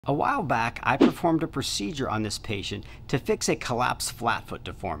A while back, I performed a procedure on this patient to fix a collapsed flat foot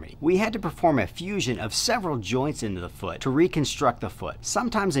deformity. We had to perform a fusion of several joints into the foot to reconstruct the foot.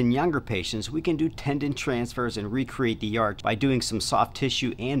 Sometimes in younger patients, we can do tendon transfers and recreate the arch by doing some soft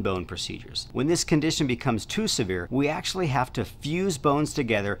tissue and bone procedures. When this condition becomes too severe, we actually have to fuse bones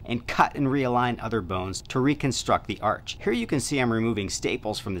together and cut and realign other bones to reconstruct the arch. Here you can see I'm removing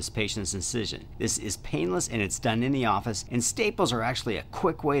staples from this patient's incision. This is painless and it's done in the office, and staples are actually a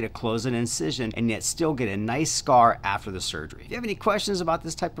quick way to close an incision and yet still get a nice scar after the surgery. If you have any questions about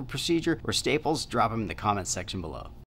this type of procedure or staples, drop them in the comments section below.